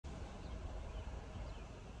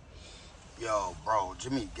Yo, bro,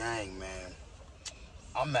 Jimmy Gang, man.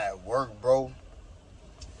 I'm at work, bro.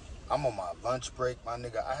 I'm on my lunch break, my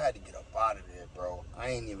nigga. I had to get up out of there, bro. I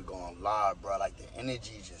ain't even gonna lie, bro. Like, the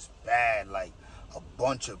energy just bad. Like, a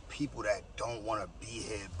bunch of people that don't want to be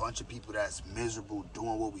here. A bunch of people that's miserable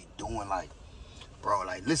doing what we doing. Like, bro,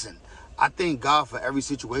 like, listen. I thank God for every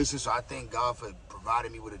situation. So I thank God for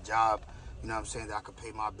providing me with a job. You know what I'm saying? That I could pay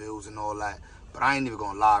my bills and all that. But I ain't even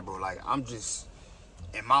gonna lie, bro. Like, I'm just...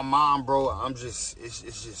 in my mind, bro, I'm just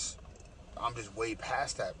way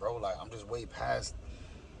past that, bro. Like, I'm just way past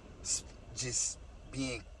just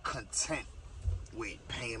being content with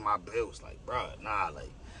paying my bills. Like, bro, nah,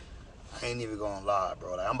 like, I ain't even gonna lie,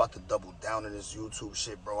 bro. Like, I'm about to double down in this YouTube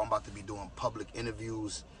shit, bro. I'm about to be doing public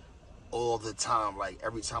interviews all the time. Like,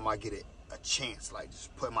 every time I get a chance, like,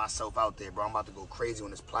 just put myself out there, bro. I'm about to go crazy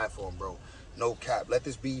on this platform, bro. No cap. Let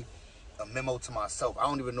this be a memo to myself. I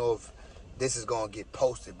don't even know if this is gonna get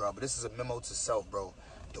posted, bro, but this is a memo to self, bro.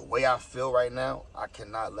 The way I feel right now, I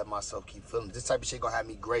cannot let myself keep feeling this type of shit. Gonna have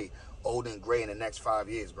me gray, old and gray in the next 5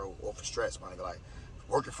 years, bro. Off of stress, my nigga. Like,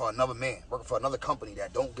 working for another man, working for another company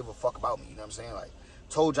that don't give a fuck about me. You know what I'm saying? Like,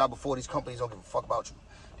 told y'all before, these companies don't give a fuck about you.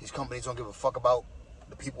 These companies don't give a fuck about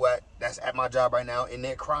the people that's at my job right now, in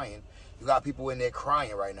there crying. You got people in there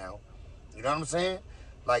crying right now. You know what I'm saying?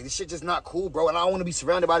 Like, this shit just not cool, bro. And I don't want to be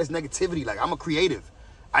surrounded by this negativity. Like, I'm a creative.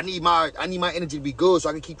 I need my energy to be good so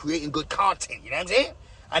I can keep creating good content. You know what I'm saying?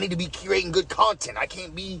 I need to be creating good content. I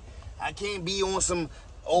can't be on some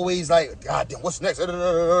always like, God damn, what's next? Like,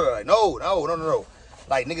 no.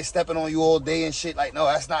 Like, niggas stepping on you all day and shit. Like, no,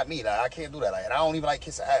 that's not me. Like, I can't do that. Like, and I don't even like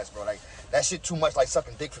kissing ass, bro. Like, that shit too much like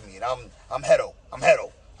sucking dick for me. And I'm hetero.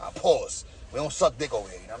 I pause. We don't suck dick over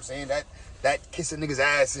here. You know what I'm saying? That kissing niggas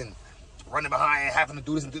ass and running behind and having to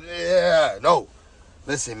do this and do that. Yeah, no.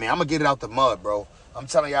 Listen, man, I'm gonna get it out the mud, bro. I'm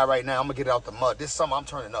telling y'all right now, I'm gonna get it out the mud. This summer, I'm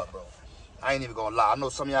turning up, bro. I ain't even gonna lie. I know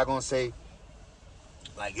some of y'all gonna say,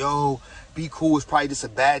 like, yo, be cool. It's probably just a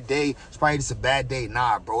bad day. It's probably just a bad day.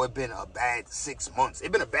 Nah, bro. It's been a bad 6 months. It's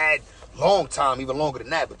been a bad long time, even longer than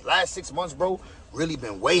that. But the last 6 months, bro, really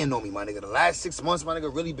been weighing on me, my nigga. The last 6 months, my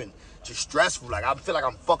nigga, really been just stressful. Like, I feel like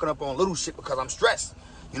I'm fucking up on little shit because I'm stressed.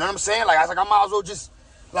 You know what I'm saying? Like, I was like, I might as well just,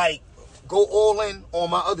 like, go all in on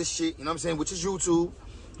my other shit, you know what I'm saying, which is YouTube.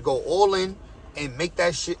 Go all in and make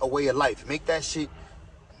that shit a way of life. Make that shit,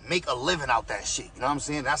 make a living out that shit. You know what I'm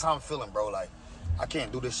saying? That's how I'm feeling, bro. Like, I can't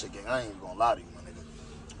do this shit, gang. I ain't even gonna lie to you, my nigga.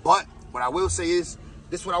 But what I will say is,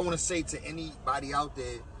 this is what I want to say to anybody out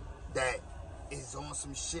there that is on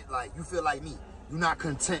some shit like, you feel like me. You're not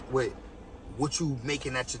content with what you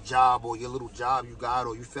making at your job or your little job you got,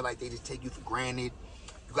 or you feel like they just take you for granted.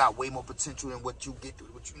 You got way more potential than what you get through.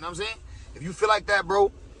 You know what I'm saying? If you feel like that, bro,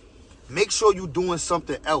 make sure you're doing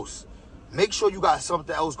something else. Make sure you got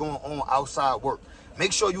something else going on outside work.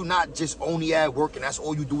 Make sure you're not just only at work and that's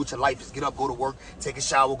all you do with your life is get up, go to work, take a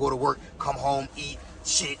shower, go to work, come home, eat,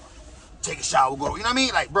 shit, take a shower, go to, you know what I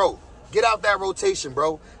mean? Like, bro, get out that rotation,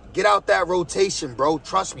 bro. Get out that rotation, bro.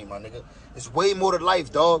 Trust me, my nigga. It's way more to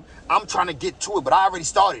life, dog. I'm trying to get to it, but I already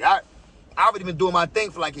started. I already been doing my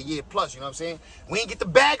thing for like a year plus, you know what I'm saying? We ain't get the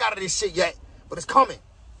bag out of this shit yet, but it's coming.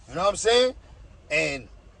 You know what I'm saying? And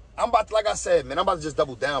I'm about to, like I said, man, I'm about to just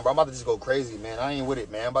double down, bro. I'm about to just go crazy, man. I ain't with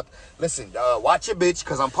it, man. I'm about to, listen, watch your bitch,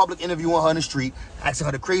 because I'm public interviewing her in the street, asking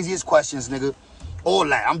her the craziest questions, nigga. All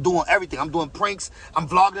that. I'm doing everything. I'm doing pranks. I'm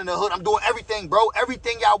vlogging in the hood. I'm doing everything, bro.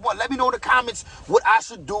 Everything y'all want. Let me know in the comments what I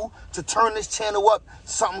should do to turn this channel up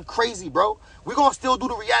something crazy, bro. We're going to still do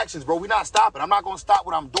the reactions, bro. We're not stopping. I'm not going to stop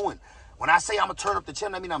what I'm doing. When I say I'm going to turn up the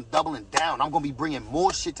channel, I mean I'm doubling down. I'm going to be bringing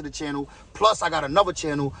more shit to the channel. Plus, I got another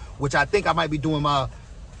channel, which I think I might be doing my...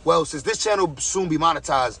 Well, since this channel soon be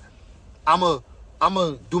monetized, I'm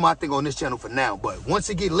a do my thing on this channel for now. But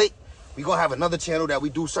once it get lit, we going to have another channel that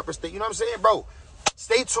we do separate things. You know what I'm saying, bro?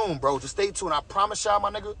 Stay tuned, bro. Just stay tuned. I promise y'all,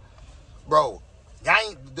 my nigga. Bro, y'all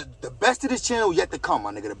ain't... The best of this channel yet to come,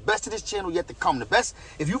 my nigga. The best of this channel yet to come. The best...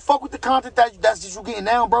 If you fuck with the content that's just you getting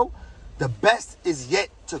now, bro... The best is yet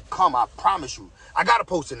to come, I promise you. I gotta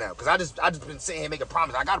post it now, because I just been sitting here making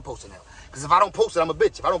promises. I gotta post it now. Because if I don't post it, I'm a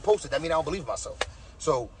bitch. If I don't post it, that means I don't believe myself.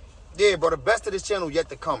 So, yeah, bro, the best of this channel yet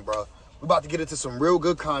to come, bro. We're about to get into some real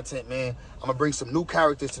good content, man. I'm gonna bring some new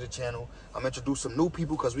characters to the channel. I'm gonna introduce some new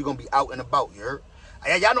people, because we're gonna be out and about, you heard?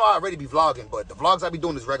 Y'all know I already be vlogging, but the vlogs I be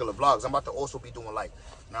doing is regular vlogs. I'm about to also be doing, like,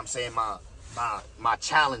 you know what I'm saying, my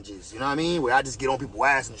challenges, you know what I mean? Where I just get on people's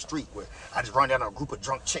ass in the street, where I just run down a group of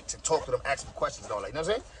drunk chicks and talk to them, ask them questions and all that, you know what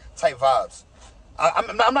I'm saying? Type vibes.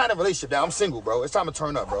 I'm not in a relationship now. I'm single, bro. It's time to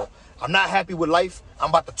turn up, bro. I'm not happy with life. I'm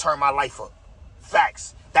about to turn my life up.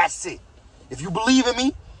 Facts. That's it. If you believe in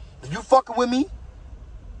me, if you fucking with me,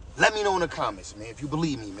 let me know in the comments, man. If you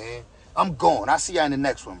believe me, man. I'm going. I'll see y'all in the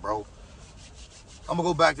next one, bro. I'm gonna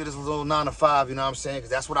go back to this little 9 to 5, you know what I'm saying? Because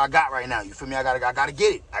that's what I got right now. You feel me? I gotta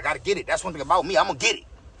get it. I gotta get it. That's one thing about me. I'm gonna get it.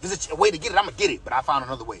 If there's a way to get it, I'm gonna get it. But I found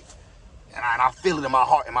another way. And I feel it in my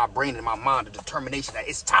heart, in my brain, in my mind, the determination that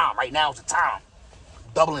it's time. Right now is the time.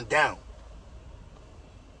 Doubling down.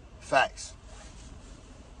 Facts.